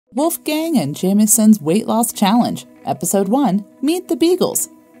Wolfgang and Jameson's Weight Loss Challenge, Episode 1, Meet the Beagles.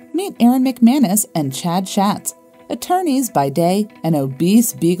 Meet Erin McManus and Chad Schatz, attorneys by day and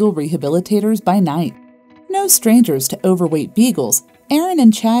obese beagle rehabilitators by night. No strangers to overweight beagles, Erin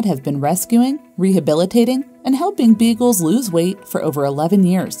and Chad have been rescuing, rehabilitating, and helping beagles lose weight for over 11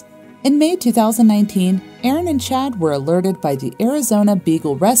 years. In May 2019, Erin and Chad were alerted by the Arizona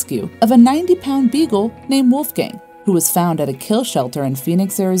Beagle Rescue of a 90-pound beagle named Wolfgang, who was found at a kill shelter in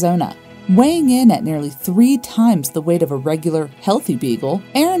Phoenix, Arizona. Weighing in at nearly 3 times the weight of a regular, healthy beagle,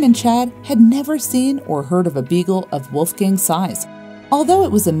 Erin and Chad had never seen or heard of a beagle of Wolfgang's size. Although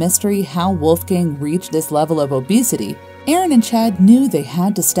it was a mystery how Wolfgang reached this level of obesity, Erin and Chad knew they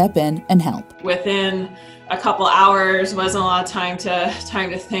had to step in and help. Within a couple hours, wasn't a lot of time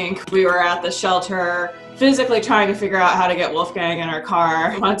to think. We were at the shelter, physically trying to figure out how to get Wolfgang in our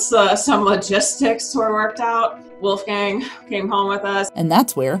car. Once some logistics were worked out, Wolfgang came home with us. And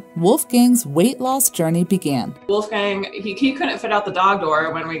that's where Wolfgang's weight loss journey began. Wolfgang, he couldn't fit out the dog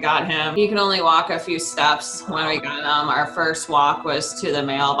door when we got him. He could only walk a few steps when we got him. Our first walk was to the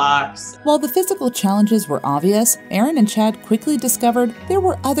mailbox. While the physical challenges were obvious, Erin and Chad quickly discovered there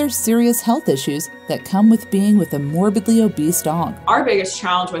were other serious health issues that come with being with a morbidly obese dog. Our biggest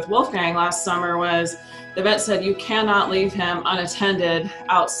challenge with Wolfgang last summer was the vet said you cannot leave him unattended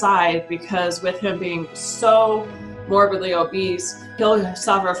outside because with him being so morbidly obese, he'll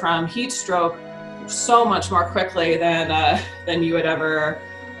suffer from heat stroke so much more quickly than you would ever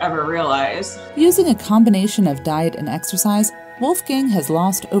realize. Using a combination of diet and exercise, Wolfgang has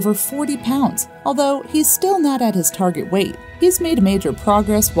lost over 40 pounds, although he's still not at his target weight. He's made major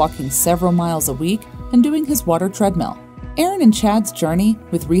progress walking several miles a week and doing his water treadmill. Erin and Chad's journey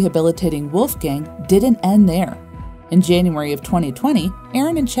with rehabilitating Wolfgang didn't end there. In January of 2020,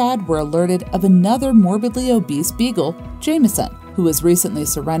 Erin and Chad were alerted of another morbidly obese beagle, Jameson, who was recently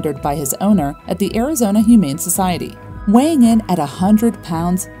surrendered by his owner at the Arizona Humane Society. Weighing in at 100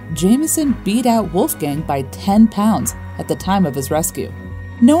 pounds, Jameson beat out Wolfgang by 10 pounds at the time of his rescue.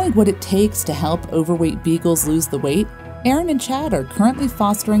 Knowing what it takes to help overweight beagles lose the weight, Erin and Chad are currently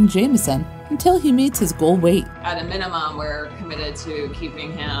fostering Jameson until he meets his goal weight. At a minimum, we're committed to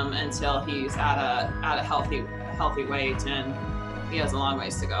keeping him until he's at a healthy weight, and he has a long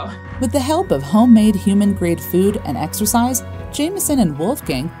ways to go. With the help of homemade human-grade food and exercise, Jameson and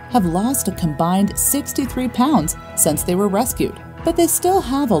Wolfgang have lost a combined 63 pounds since they were rescued, but they still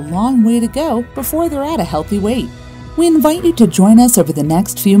have a long way to go before they're at a healthy weight. We invite you to join us over the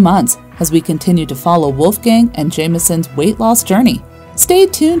next few months as we continue to follow Wolfgang and Jameson's weight loss journey. Stay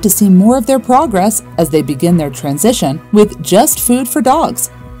tuned to see more of their progress as they begin their transition with JustFoodForDogs.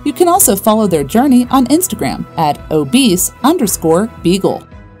 You can also follow their journey on Instagram at obese_beagle.